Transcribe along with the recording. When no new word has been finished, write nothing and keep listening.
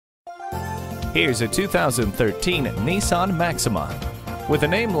Here's a 2013 Nissan Maxima. With a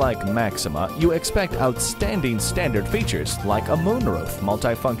name like Maxima, you expect outstanding standard features like a moonroof,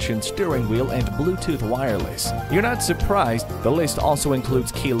 multifunction steering wheel, and Bluetooth wireless. You're not surprised the list also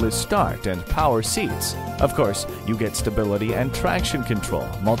includes keyless start and power seats. Of course, you get stability and traction control,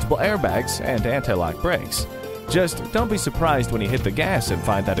 multiple airbags, and anti-lock brakes. Just don't be surprised when you hit the gas and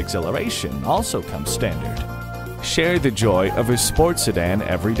find that exhilaration also comes standard. Share the joy of a sports sedan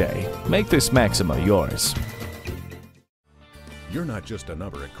every day. Make this Maxima yours. You're not just a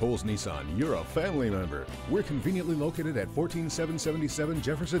number at Coles Nissan, you're a family member. We're conveniently located at 14777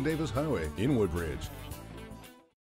 Jefferson Davis Highway in Woodbridge.